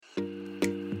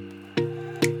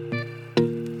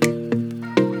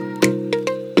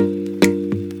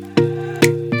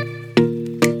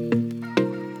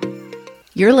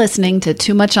You're listening to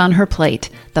Too Much on Her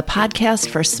Plate, the podcast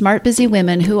for smart, busy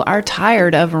women who are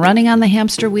tired of running on the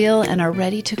hamster wheel and are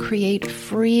ready to create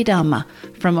freedom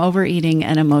from overeating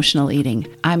and emotional eating.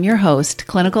 I'm your host,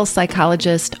 clinical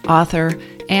psychologist, author,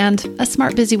 and a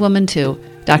smart, busy woman too,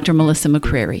 Dr. Melissa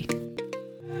McCreary.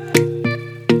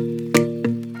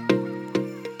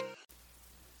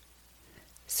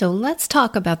 So let's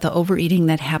talk about the overeating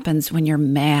that happens when you're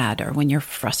mad or when you're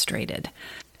frustrated.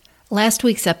 Last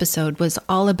week's episode was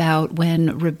all about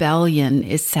when rebellion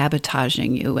is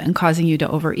sabotaging you and causing you to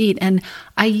overeat. And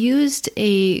I used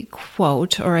a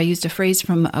phrase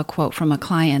from a quote from a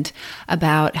client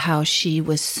about how she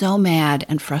was so mad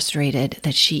and frustrated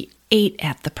that she ate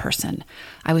at the person.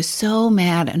 I was so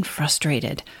mad and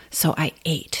frustrated, so I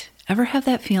ate. Ever have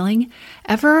that feeling?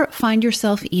 Ever find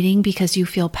yourself eating because you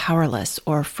feel powerless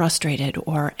or frustrated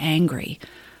or angry?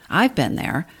 I've been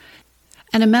there.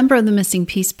 And a member of the Missing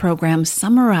Piece program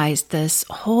summarized this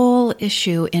whole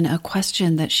issue in a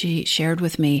question that she shared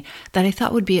with me that I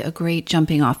thought would be a great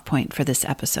jumping off point for this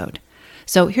episode.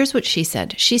 So here's what she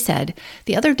said. She said,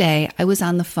 the other day I was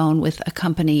on the phone with a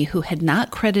company who had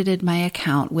not credited my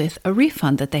account with a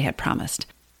refund that they had promised.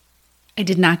 I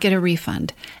did not get a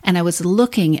refund, and I was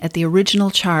looking at the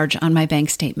original charge on my bank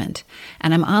statement.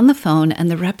 And I'm on the phone, and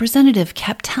the representative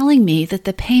kept telling me that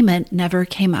the payment never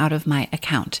came out of my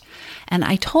account. And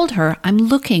I told her, I'm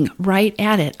looking right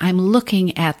at it. I'm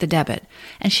looking at the debit.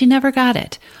 And she never got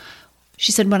it.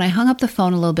 She said, when I hung up the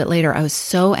phone a little bit later, I was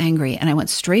so angry, and I went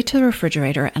straight to the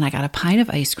refrigerator, and I got a pint of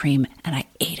ice cream, and I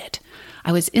ate it.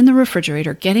 I was in the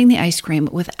refrigerator getting the ice cream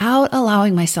without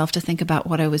allowing myself to think about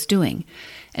what I was doing.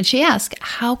 And she asked,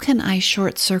 how can I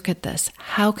short circuit this?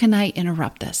 How can I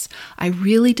interrupt this? I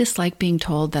really dislike being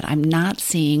told that I'm not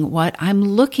seeing what I'm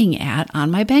looking at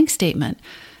on my bank statement.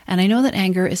 And I know that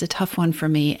anger is a tough one for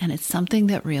me, and it's something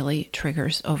that really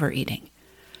triggers overeating.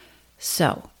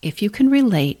 So if you can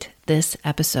relate, this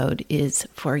episode is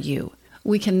for you.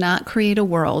 We cannot create a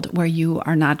world where you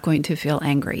are not going to feel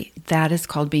angry. That is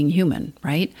called being human,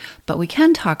 right? But we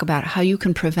can talk about how you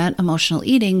can prevent emotional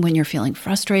eating when you're feeling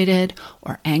frustrated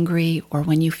or angry or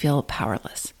when you feel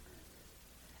powerless.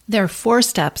 There are 4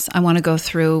 steps I want to go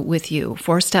through with you,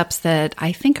 4 steps that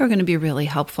I think are going to be really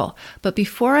helpful. But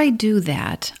before I do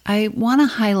that, I want to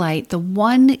highlight the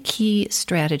one key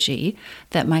strategy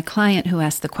that my client who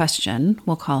asked the question,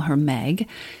 we'll call her Meg,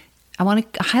 I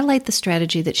want to highlight the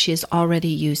strategy that she is already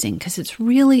using because it's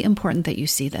really important that you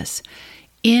see this.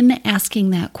 In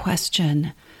asking that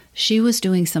question, she was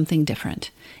doing something different.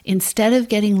 Instead of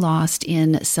getting lost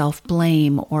in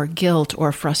self-blame or guilt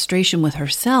or frustration with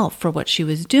herself for what she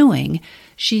was doing,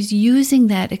 she's using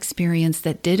that experience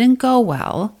that didn't go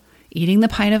well, eating the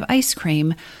pint of ice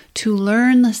cream, to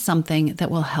learn something that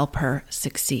will help her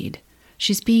succeed.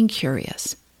 She's being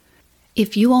curious.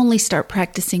 If you only start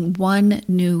practicing one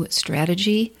new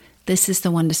strategy, this is the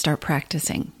one to start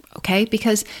practicing, okay?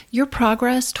 Because your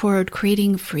progress toward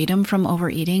creating freedom from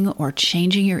overeating or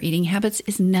changing your eating habits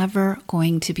is never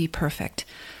going to be perfect.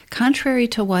 Contrary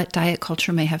to what diet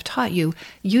culture may have taught you,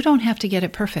 you don't have to get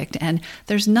it perfect, and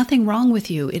there's nothing wrong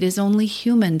with you. It is only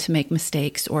human to make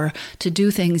mistakes or to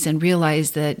do things and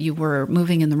realize that you were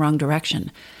moving in the wrong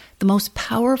direction. The most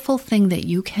powerful thing that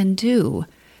you can do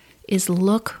is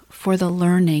look for the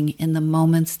learning in the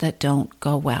moments that don't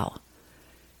go well.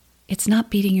 It's not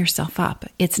beating yourself up.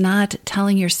 It's not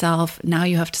telling yourself, now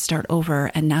you have to start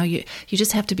over and now you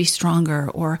just have to be stronger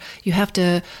or you have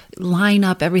to line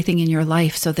up everything in your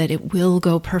life so that it will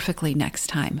go perfectly next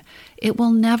time. It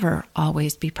will never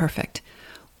always be perfect.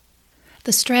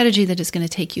 The strategy that is going to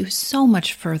take you so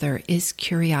much further is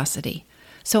curiosity.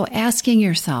 So asking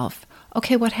yourself,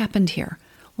 okay, what happened here?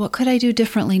 What could I do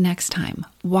differently next time?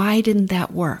 Why didn't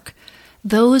that work?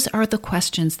 Those are the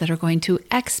questions that are going to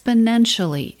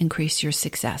exponentially increase your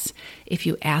success if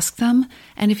you ask them,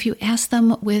 and if you ask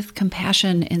them with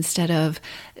compassion instead of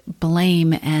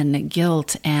blame and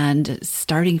guilt and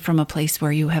starting from a place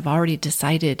where you have already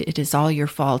decided it is all your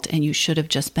fault and you should have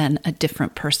just been a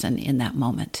different person in that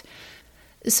moment.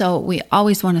 So we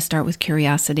always want to start with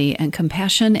curiosity and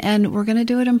compassion, and we're going to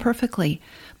do it imperfectly.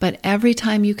 But every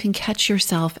time you can catch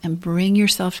yourself and bring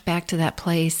yourself back to that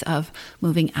place of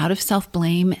moving out of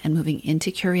self-blame and moving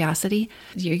into curiosity,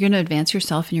 you're going to advance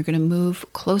yourself and you're going to move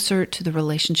closer to the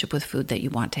relationship with food that you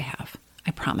want to have.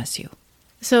 I promise you.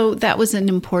 So that was an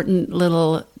important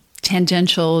little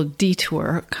tangential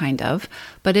detour, kind of,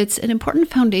 but it's an important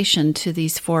foundation to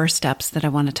these 4 steps that I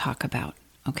want to talk about.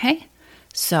 Okay?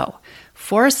 So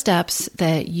 4 steps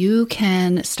that you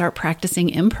can start practicing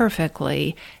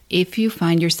imperfectly if you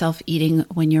find yourself eating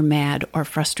when you're mad or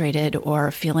frustrated or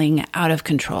feeling out of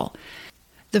control.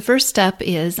 The first step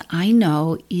is, I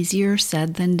know, easier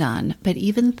said than done, but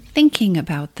even thinking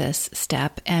about this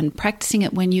step and practicing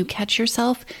it when you catch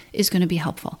yourself is going to be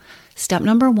helpful. Step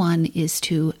number 1 is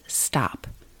to stop.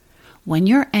 When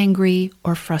you're angry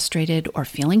or frustrated or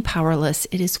feeling powerless,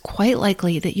 it is quite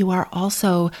likely that you are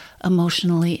also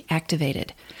emotionally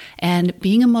activated. And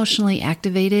being emotionally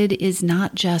activated is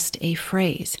not just a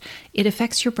phrase. It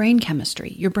affects your brain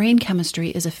chemistry. Your brain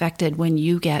chemistry is affected when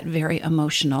you get very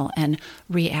emotional and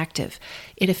reactive.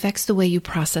 It affects the way you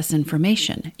process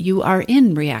information. You are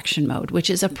in reaction mode,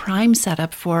 which is a prime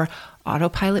setup for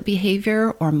autopilot behavior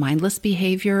or mindless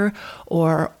behavior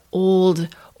or old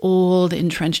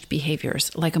entrenched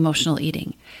behaviors like emotional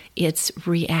eating. It's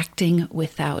reacting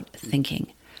without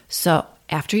thinking. So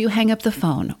after you hang up the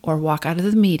phone or walk out of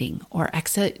the meeting or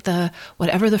exit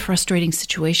whatever the frustrating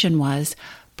situation was,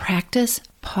 practice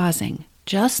pausing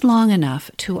just long enough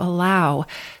to allow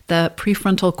the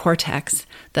prefrontal cortex,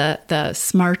 the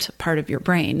smart part of your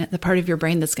brain, the part of your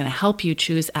brain that's going to help you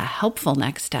choose a helpful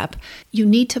next step. You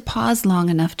need to pause long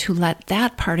enough to let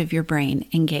that part of your brain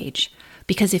engage.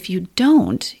 Because if you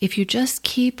don't, if you just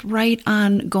keep right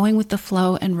on going with the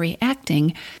flow and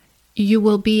reacting, you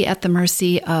will be at the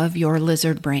mercy of your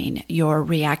lizard brain, your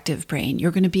reactive brain.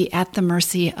 You're going to be at the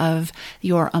mercy of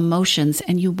your emotions,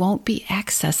 and you won't be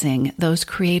accessing those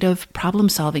creative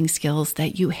problem-solving skills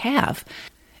that you have.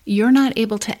 You're not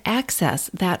able to access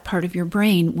that part of your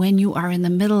brain when you are in the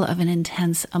middle of an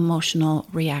intense emotional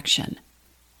reaction.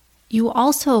 You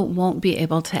also won't be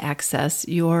able to access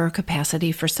your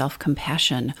capacity for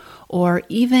self-compassion or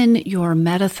even your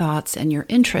meta thoughts and your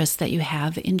interests that you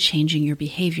have in changing your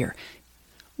behavior.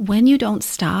 When you don't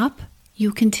stop,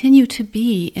 you continue to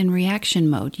be in reaction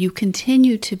mode. You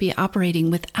continue to be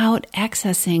operating without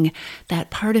accessing that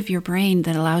part of your brain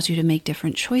that allows you to make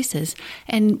different choices.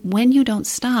 And when you don't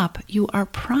stop, you are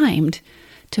primed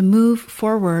to move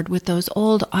forward with those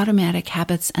old automatic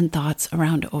habits and thoughts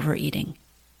around overeating.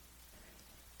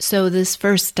 So this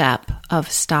first step of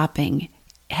stopping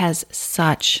has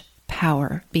such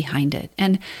power behind it.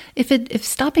 And if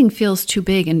stopping feels too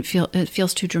big and it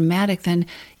feels too dramatic, then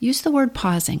use the word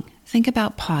pausing. Think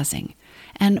about pausing.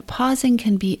 And pausing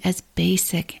can be as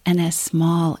basic and as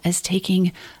small as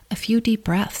taking a few deep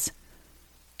breaths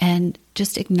and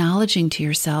just acknowledging to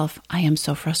yourself, I am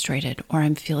so frustrated, or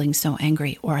I'm feeling so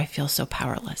angry, or I feel so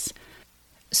powerless.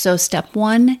 So step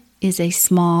 1 is a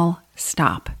small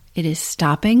stop. It is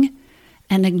stopping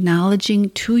and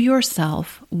acknowledging to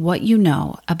yourself what you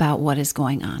know about what is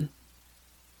going on.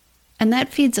 And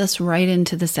that feeds us right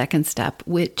into the second step,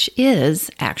 which is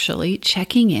actually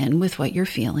checking in with what you're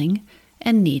feeling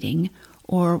and needing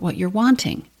or what you're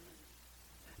wanting.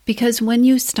 Because when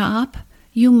you stop,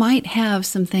 you might have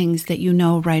some things that you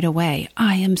know right away.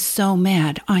 I am so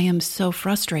mad. I am so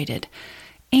frustrated.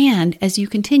 And as you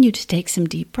continue to take some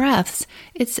deep breaths,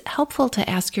 it's helpful to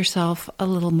ask yourself a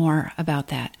little more about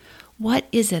that. What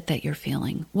is it that you're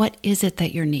feeling? What is it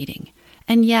that you're needing?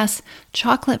 And yes,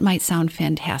 chocolate might sound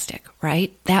fantastic,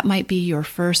 right? That might be your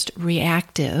first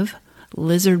reactive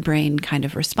lizard brain kind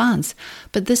of response.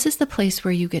 But this is the place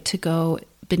where you get to go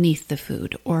beneath the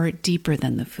food or deeper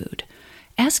than the food.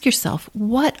 Ask yourself,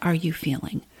 what are you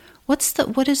feeling?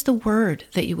 What is the word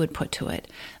that you would put to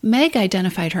it? Meg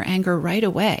identified her anger right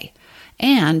away,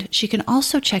 and she can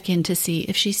also check in to see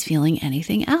if she's feeling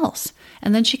anything else.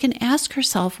 And then she can ask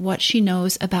herself what she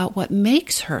knows about what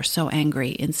makes her so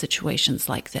angry in situations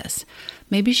like this.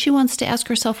 Maybe she wants to ask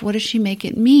herself, what does she make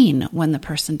it mean when the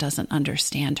person doesn't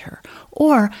understand her?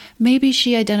 Or maybe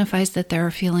she identifies that there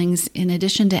are feelings in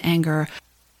addition to anger,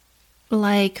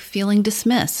 like feeling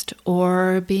dismissed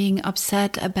or being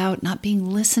upset about not being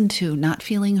listened to, not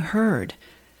feeling heard.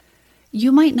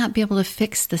 You might not be able to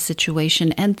fix the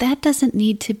situation, and that doesn't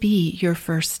need to be your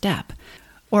first step,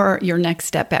 or your next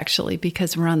step actually,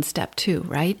 because we're on step 2,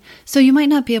 right? So you might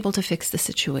not be able to fix the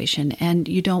situation, and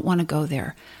you don't want to go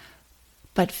there.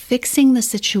 But fixing the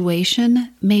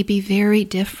situation may be very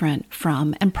different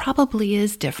from, and probably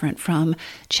is different from,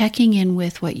 checking in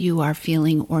with what you are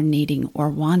feeling or needing or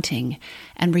wanting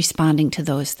and responding to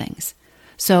those things.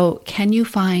 So can you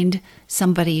find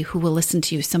somebody who will listen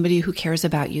to you, somebody who cares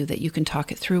about you that you can talk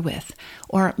it through with?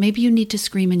 Or maybe you need to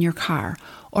scream in your car,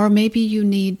 or maybe you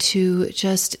need to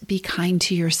just be kind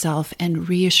to yourself and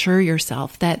reassure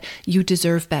yourself that you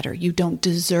deserve better. You don't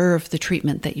deserve the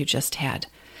treatment that you just had.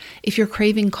 If you're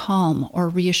craving calm or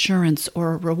reassurance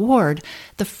or reward,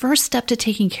 the first step to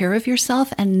taking care of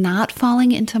yourself and not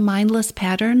falling into mindless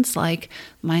patterns like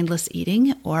mindless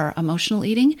eating or emotional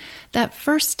eating, that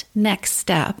first next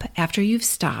step after you've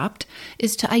stopped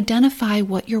is to identify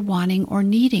what you're wanting or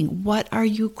needing. What are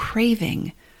you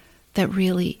craving? that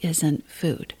really isn't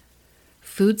food.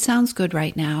 Food sounds good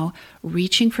right now.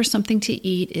 Reaching for something to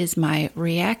eat is my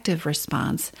reactive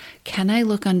response. Can I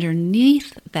look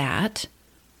underneath that?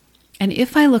 And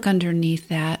if I look underneath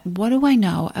that, what do I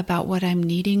know about what I'm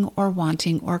needing or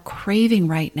wanting or craving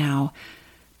right now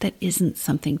that isn't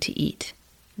something to eat?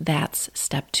 That's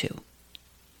step 2.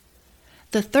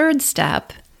 The third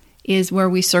step is where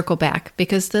we circle back,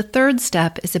 because the third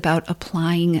step is about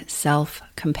applying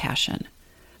self-compassion.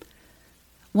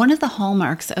 One of the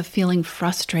hallmarks of feeling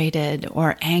frustrated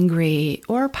or angry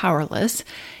or powerless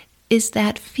is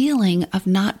that feeling of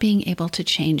not being able to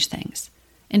change things.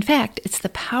 In fact, it's the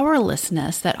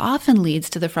powerlessness that often leads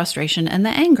to the frustration and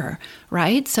the anger,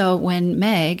 right? So when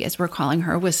Meg, as we're calling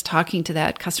her, was talking to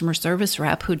that customer service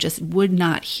rep who just would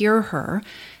not hear her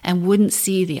and wouldn't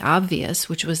see the obvious,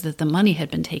 which was that the money had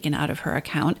been taken out of her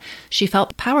account, she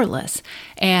felt powerless.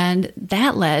 And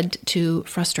that led to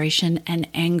frustration and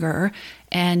anger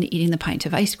and eating the pint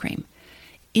of ice cream.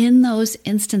 In those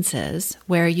instances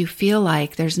where you feel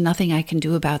like there's nothing I can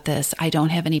do about this, I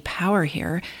don't have any power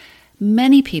here,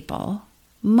 many people,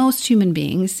 most human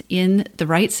beings in the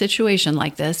right situation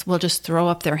like this will just throw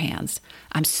up their hands.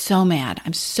 I'm so mad.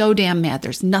 I'm so damn mad.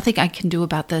 There's nothing I can do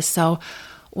about this. So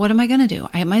what am I going to do?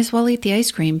 I might as well eat the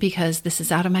ice cream because this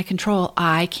is out of my control.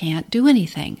 I can't do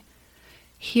anything.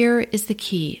 Here is the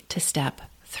key to step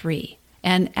 3.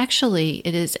 And actually,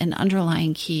 it is an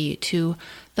underlying key to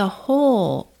the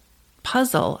whole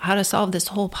puzzle, how to solve this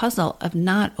whole puzzle of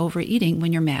not overeating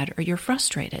when you're mad or you're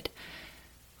frustrated.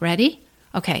 Ready?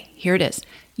 Okay, here it is.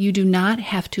 You do not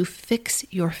have to fix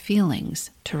your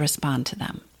feelings to respond to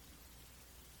them.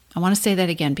 I want to say that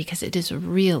again because it is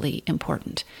really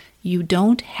important. You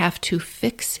don't have to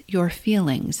fix your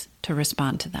feelings to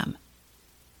respond to them.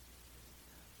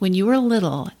 When you were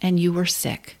little and you were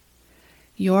sick,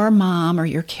 your mom or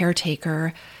your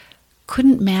caretaker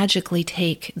couldn't magically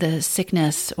take the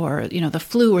sickness or, the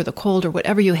flu or the cold or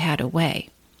whatever you had away.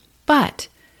 But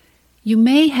you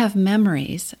may have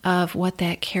memories of what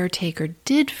that caretaker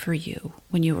did for you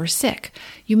when you were sick.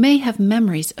 You may have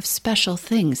memories of special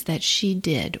things that she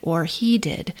did or he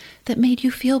did that made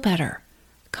you feel better.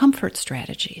 Comfort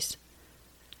strategies.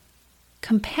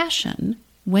 Compassion,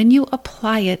 when you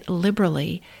apply it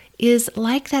liberally, is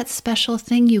like that special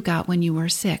thing you got when you were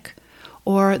sick,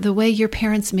 or the way your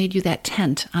parents made you that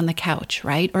tent on the couch,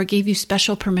 right? Or gave you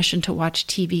special permission to watch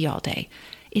TV all day.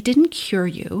 It didn't cure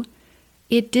you.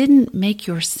 It didn't make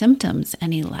your symptoms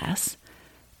any less,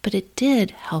 but it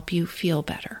did help you feel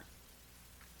better.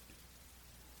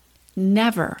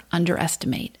 Never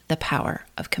underestimate the power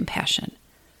of compassion.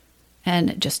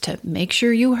 And just to make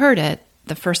sure you heard it,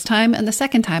 the first time and the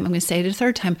second time, I'm going to say it a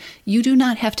third time, you do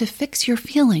not have to fix your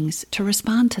feelings to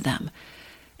respond to them.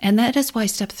 And that is why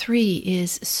step 3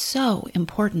 is so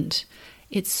important.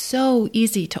 It's so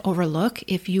easy to overlook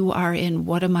if you are in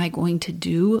what am I going to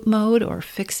do mode or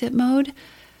fix it mode,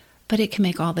 but it can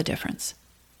make all the difference.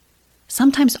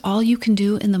 Sometimes all you can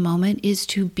do in the moment is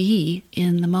to be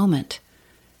in the moment.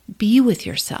 Be with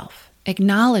yourself.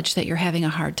 Acknowledge that you're having a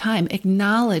hard time.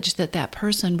 Acknowledge that that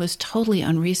person was totally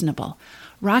unreasonable.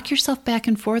 Rock yourself back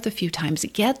and forth a few times.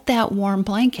 Get that warm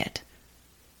blanket.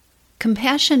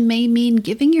 Compassion may mean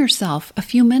giving yourself a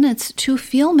few minutes to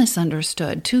feel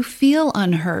misunderstood, to feel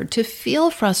unheard, to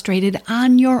feel frustrated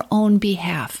on your own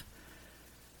behalf.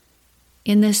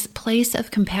 In this place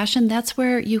of compassion, that's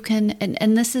where you can,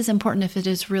 and this is important if it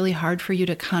is really hard for you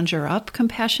to conjure up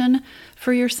compassion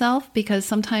for yourself, because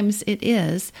sometimes it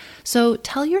is. So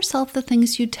tell yourself the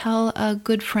things you'd tell a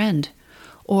good friend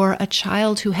or a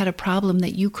child who had a problem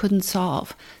that you couldn't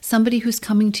solve, somebody who's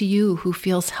coming to you who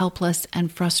feels helpless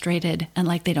and frustrated and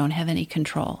like they don't have any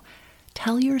control.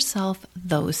 Tell yourself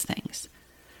those things.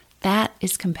 That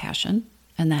is compassion,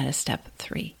 and that is step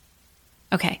 3.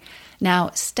 Okay,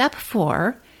 now step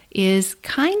 4 is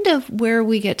kind of where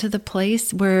we get to the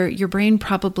place where your brain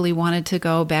probably wanted to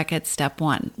go back at step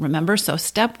 1. Remember? So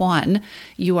step 1,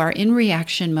 you are in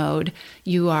reaction mode.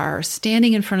 You are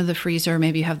standing in front of the freezer.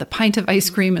 Maybe you have the pint of ice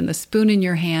cream and the spoon in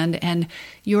your hand, and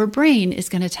your brain is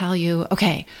going to tell you,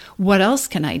 okay, what else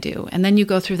can I do? And then you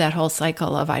go through that whole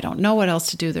cycle of, I don't know what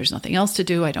else to do. There's nothing else to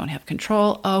do. I don't have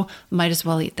control. Oh, might as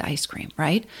well eat the ice cream,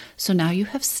 right? So now you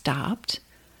have stopped.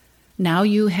 Now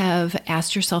you have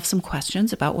asked yourself some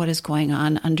questions about what is going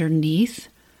on underneath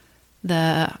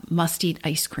the must-eat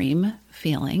ice cream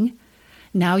feeling.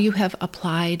 Now you have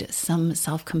applied some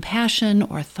self-compassion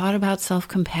or thought about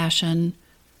self-compassion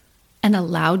and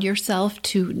allowed yourself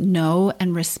to know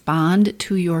and respond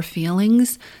to your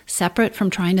feelings separate from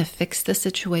trying to fix the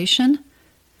situation.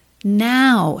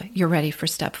 Now you're ready for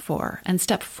step 4. And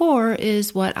step 4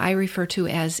 is what I refer to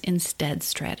as instead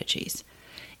strategies.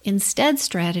 Instead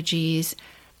strategies,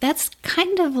 that's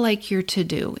kind of like your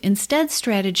to-do. Instead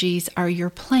strategies are your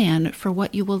plan for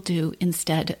what you will do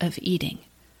instead of eating.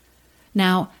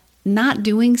 Now, not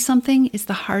doing something is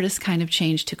the hardest kind of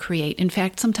change to create. In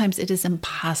fact, sometimes it is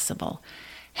impossible.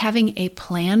 Having a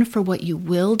plan for what you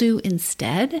will do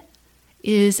instead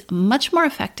is much more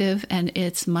effective and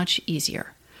it's much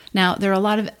easier. Now, there are a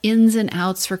lot of ins and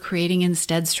outs for creating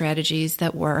instead strategies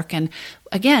that work. And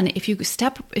again, if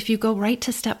you go right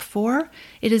to step 4,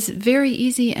 it is very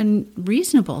easy and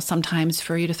reasonable sometimes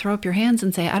for you to throw up your hands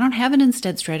and say, I don't have an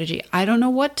instead strategy. I don't know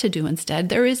what to do instead.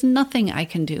 There is nothing I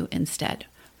can do instead.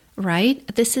 Right?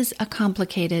 This is a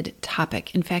complicated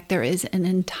topic. In fact, there is an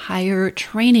entire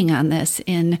training on this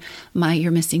in my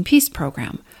You're Missing Piece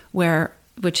program,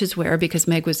 which is where, because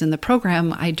Meg was in the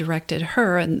program, I directed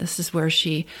her, and this is where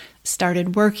she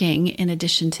started working in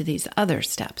addition to these other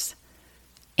steps.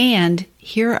 And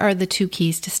here are the 2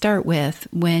 keys to start with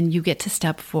when you get to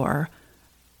step 4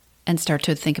 and start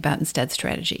to think about instead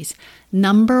strategies.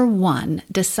 Number 1,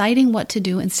 deciding what to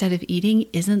do instead of eating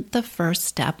isn't the first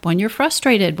step when you're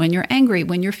frustrated, when you're angry,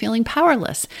 when you're feeling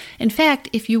powerless. In fact,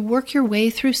 if you work your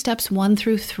way through steps 1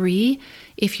 through 3,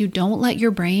 if you don't let your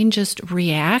brain just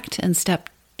react and skip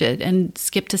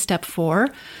to step 4,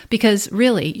 because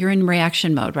really you're in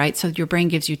reaction mode, right? So your brain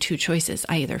gives you 2 choices.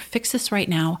 I either fix this right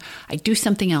now, I do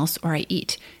something else, or I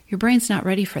eat. Your brain's not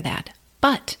ready for that.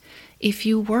 But if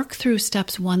you work through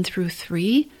steps 1 through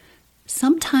 3,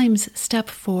 sometimes step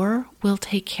 4 will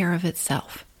take care of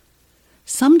itself.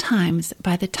 Sometimes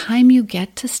by the time you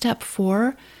get to step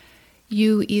 4,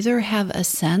 you either have a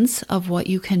sense of what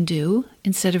you can do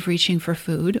instead of reaching for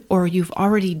food, or you've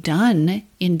already done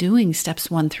in doing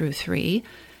steps 1 through 3.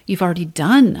 You've already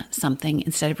done something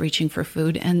instead of reaching for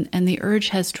food, and the urge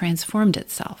has transformed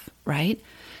itself, right?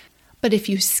 But if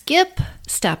you skip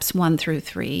steps 1 through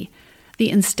 3, the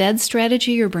instead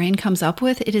strategy your brain comes up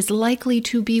with, it is likely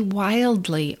to be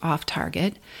wildly off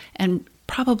target and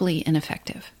probably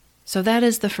ineffective. So that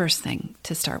is the first thing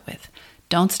to start with.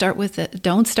 Don't start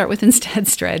with instead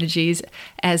strategies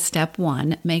as step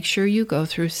 1. Make sure you go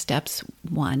through steps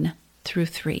 1 through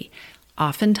 3.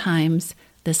 Oftentimes,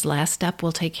 this last step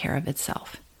will take care of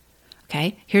itself.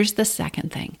 Okay? Here's the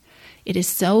second thing. It is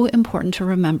so important to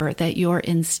remember that your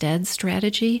instead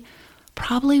strategy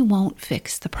probably won't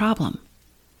fix the problem.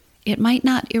 It might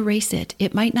not erase it.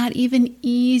 It might not even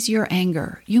ease your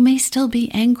anger. You may still be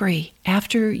angry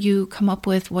after you come up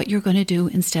with what you're going to do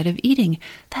instead of eating.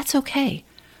 That's okay.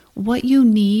 What you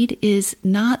need is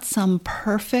not some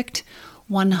perfect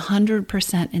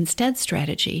 100% instead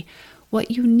strategy. What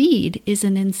you need is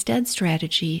an instead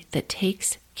strategy that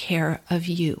takes care of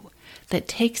you, that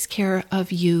takes care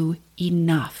of you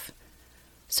enough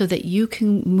so that you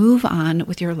can move on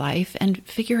with your life and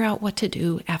figure out what to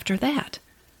do after that.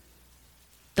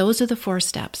 Those are the 4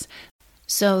 steps.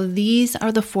 So these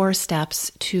are the 4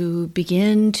 steps to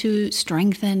begin to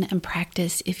strengthen and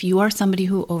practice if you are somebody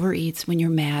who overeats when you're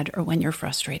mad or when you're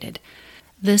frustrated.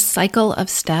 This cycle of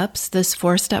steps, this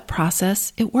 4-step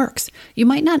process, it works. You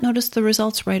might not notice the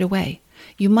results right away.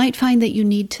 You might find that you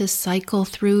need to cycle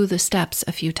through the steps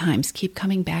a few times, keep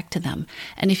coming back to them.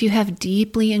 And if you have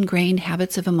deeply ingrained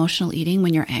habits of emotional eating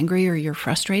when you're angry or you're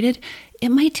frustrated, it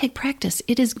might take practice.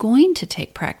 It is going to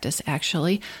take practice,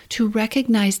 actually, to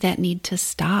recognize that need to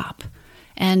stop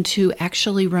and to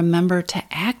actually remember to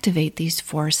activate these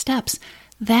 4 steps.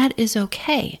 That is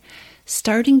okay.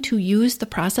 Starting to use the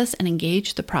process and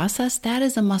engage the process, that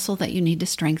is a muscle that you need to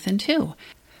strengthen too.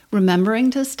 Remembering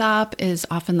to stop is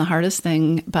often the hardest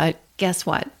thing, but guess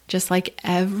what? Just like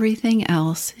everything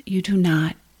else, you do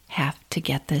not have to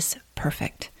get this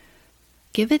perfect.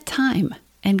 Give it time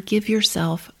and give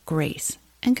yourself grace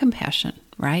and compassion,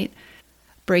 right?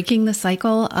 Breaking the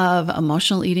cycle of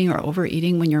emotional eating or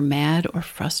overeating when you're mad or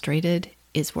frustrated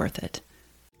is worth it.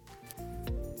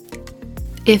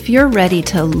 If you're ready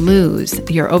to lose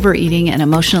your overeating and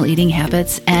emotional eating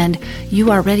habits and you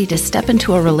are ready to step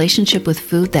into a relationship with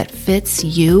food that fits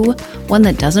you, one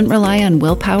that doesn't rely on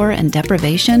willpower and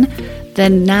deprivation,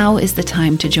 then now is the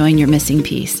time to join Your Missing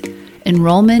Piece.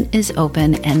 Enrollment is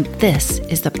open and this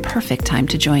is the perfect time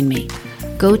to join me.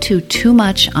 Go to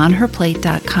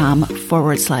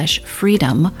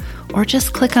toomuchonherplate.com/freedom or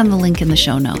just click on the link in the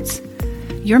show notes.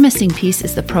 Your Missing Piece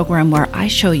is the program where I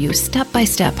show you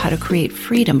step-by-step how to create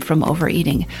freedom from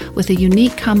overeating with a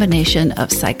unique combination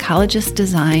of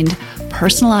psychologist-designed,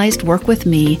 personalized work with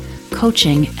me,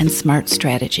 coaching, and smart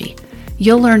strategy.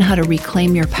 You'll learn how to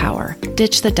reclaim your power,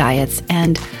 ditch the diets,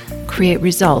 and create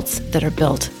results that are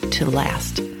built to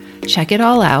last. Check it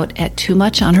all out at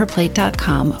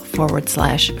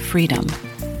toomuchonherplate.com/freedom,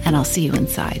 and I'll see you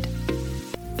inside.